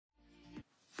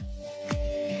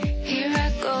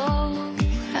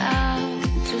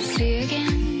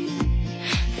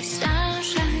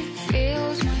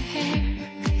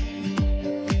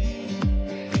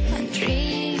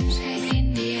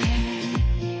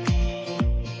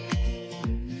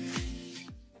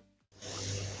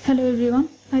Hello everyone,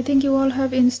 I think you all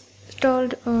have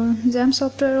installed XAMPP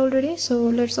software already, so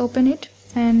let's open it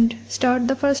and start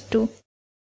the first two.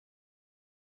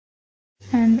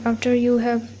 And after you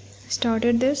have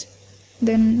started this,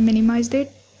 then minimize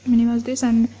this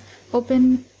and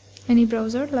open any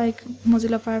browser like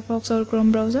Mozilla Firefox or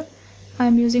Chrome browser. I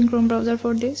am using Chrome browser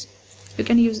for this. You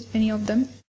can use any of them.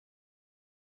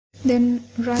 Then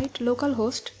write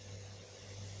localhost.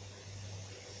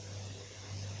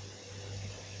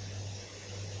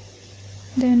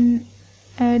 Then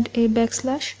add a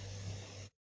backslash.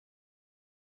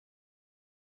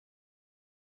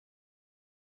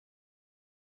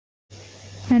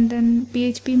 And then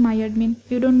php myadmin.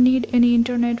 You don't need any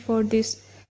internet for this.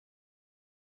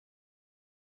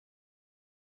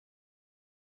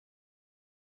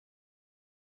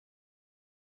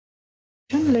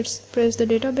 Let's press the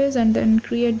database and then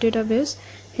create database.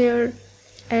 Here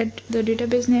add the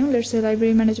database name, let's say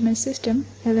library management system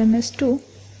LMS2,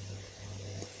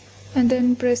 and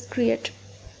then press create.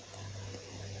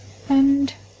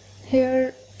 And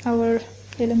here our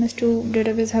LMS2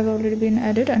 database have already been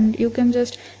added, and you can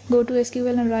just go to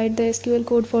SQL and write the SQL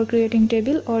code for creating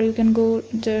table, or you can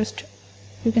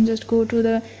just go to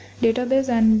the database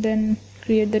and then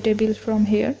create the table from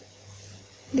here.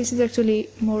 This is actually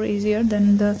more easier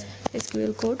than the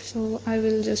SQL code, so I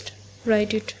will just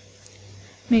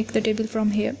make the table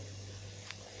from here.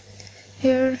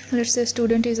 Here let's say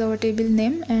student is our table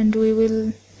name, and we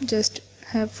will just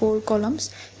have 4 columns.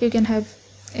 You can have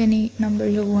any number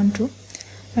you want to,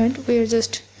 and we are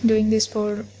just doing this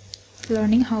for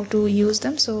learning how to use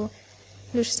them. So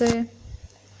let's say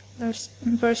that's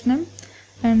first name,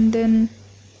 and then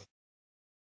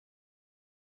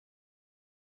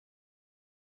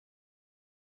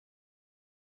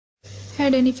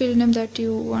add any field name that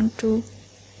you want to,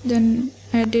 then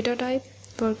add data type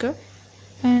worker,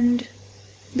 and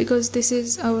because this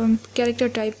is our character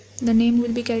type, the name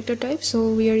will be character type,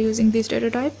 so we are using this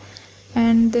data type.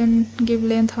 And then give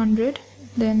length 100,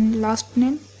 then last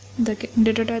name, the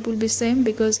data type will be same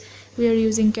because we are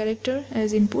using character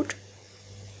as input,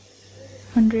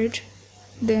 100,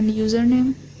 then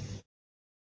username,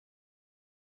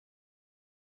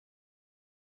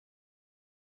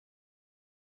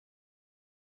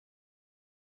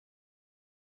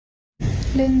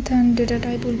 length and data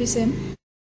type will be same.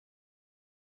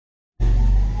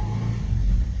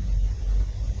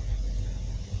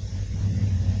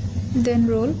 Then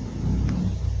role,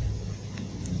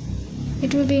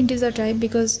 it will be integer type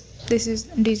because this is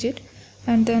digit,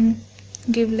 and then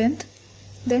give length,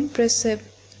 then press save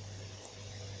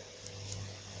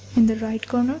in the right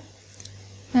corner.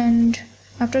 And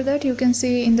after that you can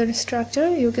see in the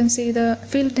structure, you can see the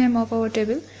field name of our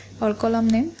table or column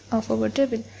name of our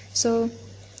table, so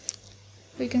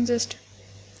we can just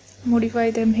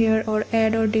modify them here or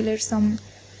add or delete some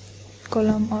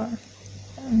column,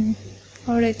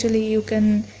 or actually you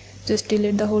can just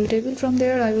delete the whole table from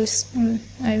there. I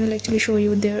will actually show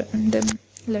you them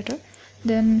later.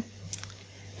 Then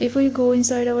if we go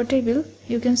inside our table,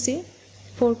 you can see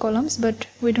 4 columns, but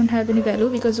we don't have any value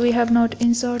because we have not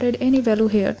inserted any value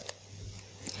here.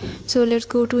 So let's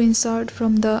go to insert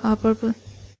from the upper,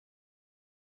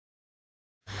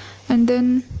 and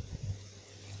then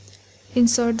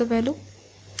insert the value.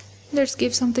 Let's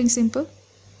give something simple.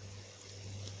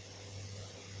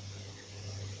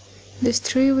 This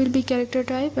 3 will be character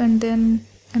type, and then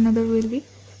another will be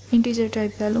integer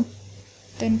type value.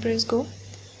 Then press go,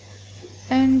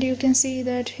 and you can see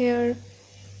that here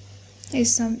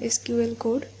is some SQL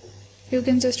code. You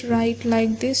can just write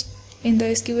like this in the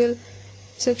SQL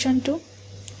section to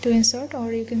insert,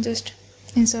 or you can just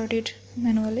insert it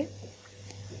manually.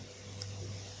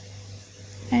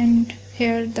 And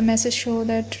here the message show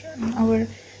that our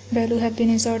value have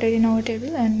been inserted in our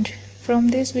table, and from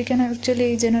this we can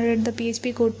actually generate the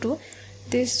PHP code too.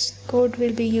 This code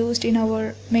will be used in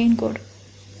our main code.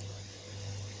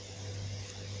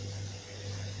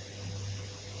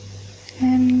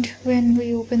 And when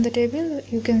we open the table,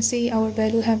 you can see our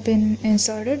value have been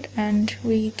inserted, and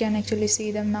we can actually see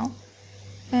them now.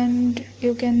 And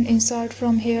you can insert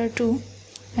from here too,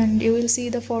 and you will see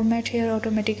the format here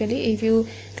automatically. If you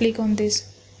click on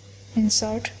this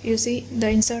insert, you see the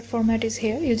insert format is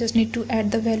here. You just need to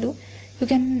add the value. You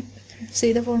can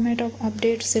see the format of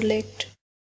update, select.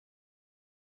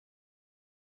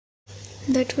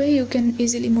 That way you can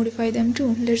easily modify them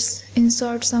too. Let's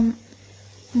insert some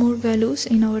more values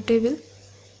in our table.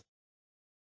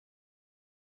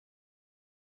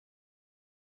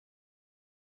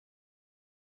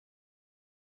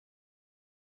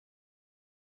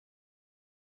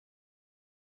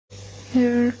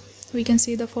 Here we can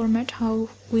see the format, how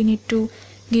we need to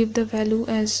give the value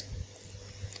as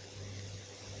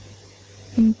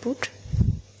input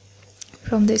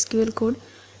from the SQL code.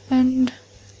 And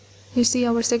you see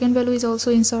our second value is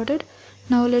also inserted.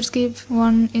 Now let's give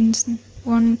one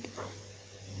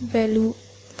value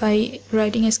by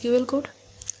writing SQL code.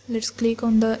 Let's click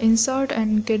on the insert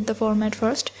and get the format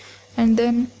first, and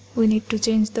then we need to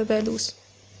change the values.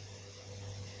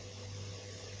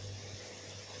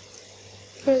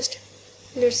 First,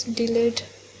 let's delete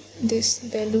this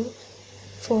value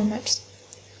formats,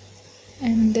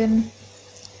 and then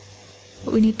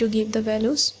we need to give the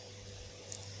values.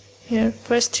 Here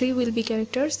first 3 will be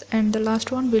characters and the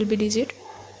last one will be digit,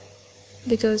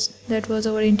 because that was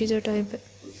our integer type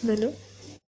value.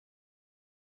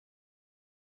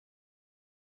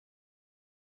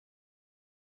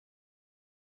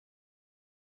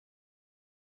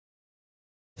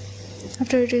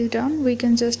 After it is done, we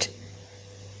can just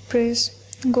press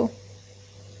go,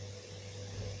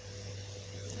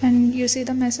 and you see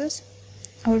the message,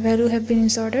 our value have been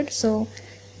inserted. So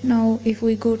now if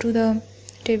we go to the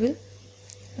table,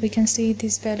 we can see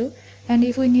this value, and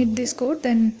if we need this code,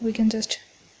 then we can just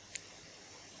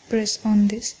press on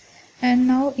this, and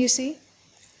now you see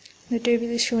the table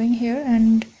is showing here,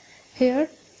 and here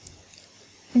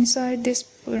inside this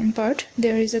part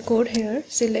there is a code here,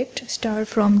 select star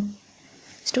from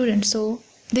student. So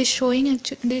this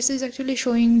is actually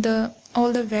showing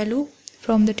all the value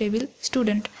from the table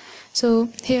student. So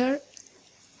here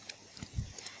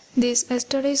this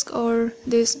asterisk or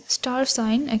this star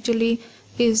sign actually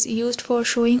is used for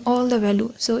showing all the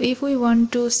value. So if we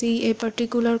want to see a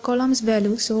particular column's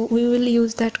value, so we will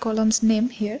use that column's name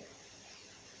here.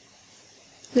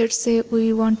 Let's say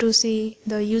we want to see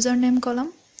the username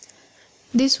column.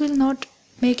 This will not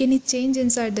make any change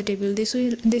inside the table. This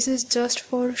is just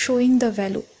for showing the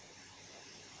value,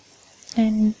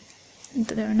 and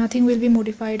nothing will be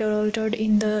modified or altered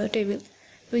in the table.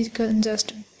 We can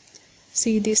just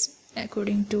see this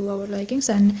according to our likings,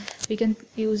 and we can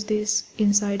use this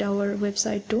inside our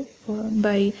website too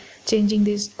by changing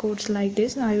these codes like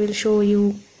this. I will show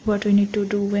you what we need to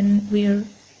do when we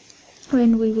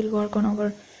will work on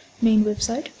our main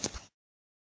website.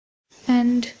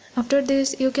 And after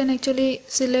this, you can actually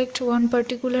select one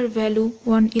particular value,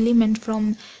 one element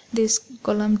from this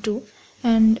column too,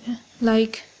 and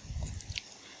like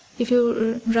if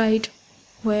you write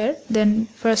where, then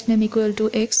first name equal to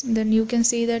X, then you can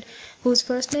see that whose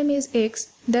first name is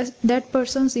X, that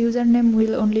person's username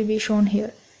will only be shown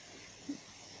here.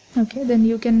 Okay, then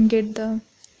you can get the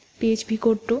PHP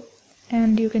code too,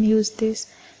 and you can use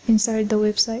this inside the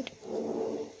website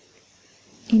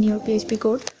in your PHP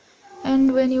code.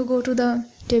 And when you go to the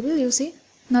table, you see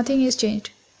nothing is changed.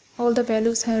 All the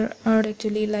values are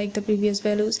actually like the previous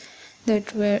values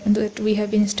that we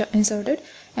have been inserted.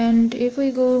 And if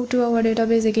we go to our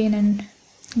database again and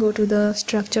go to the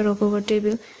structure of our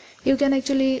table, you can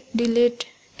actually delete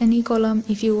any column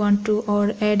if you want to,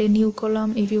 or add a new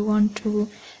column if you want to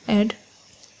add.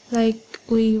 Like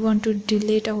we want to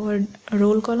delete our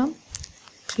roll column,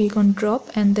 click on drop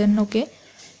and then OK.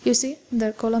 You see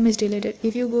the column is deleted.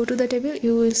 If you go to the table,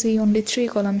 you will see only 3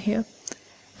 columns here.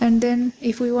 And then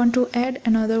if we want to add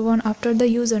another one after the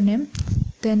username,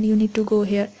 then you need to go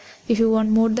here. If you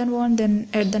want more than one, then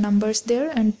add the numbers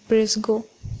there and press go.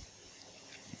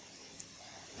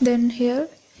 Then here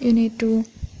you need to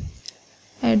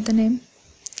add the name,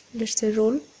 let's say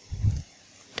roll,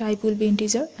 type will be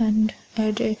integer, and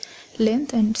add a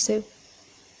length and save.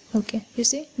 Okay, you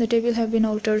see the table have been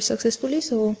altered successfully.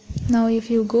 So now if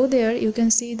you go there, you can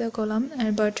see the column,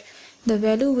 but the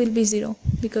value will be 0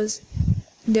 because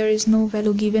there is no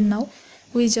value given now.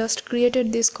 We just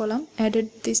created this column,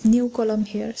 added this new column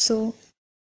here, so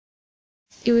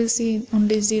you will see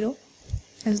only 0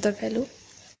 as the value.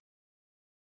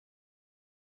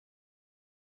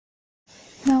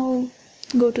 Now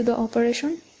go to the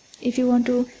operation. If you want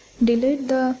to delete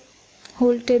the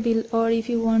whole table, or if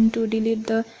you want to delete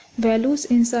the values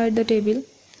inside the table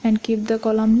and keep the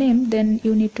column name, then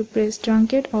you need to press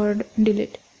truncate or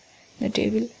delete the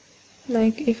table.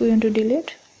 Like if we want to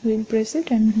delete, we'll press it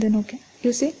and then OK.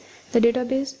 You see the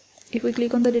database, if we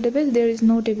click on the database, there is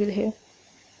no table here.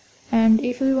 And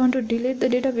if we want to delete the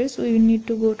database, we need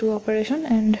to go to operation,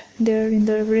 and there in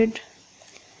the red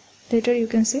letter you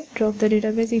can see drop the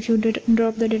database. If you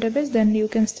drop the database, then you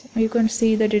can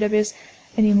see the database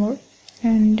anymore.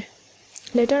 And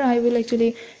later I will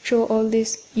actually show all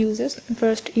these uses.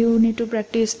 First you need to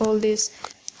practice all this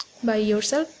by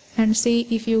yourself and see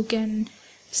if you can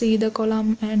see the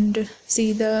column and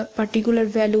see the particular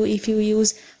value if you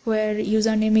use where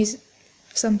username is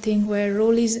something where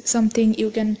role is something,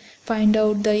 you can find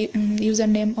out the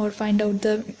username or find out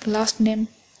the last name.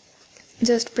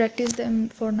 Just practice them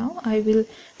for now. I will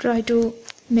try to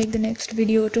make the next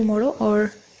video tomorrow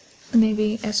or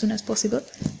maybe as soon as possible.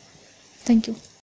 Thank you.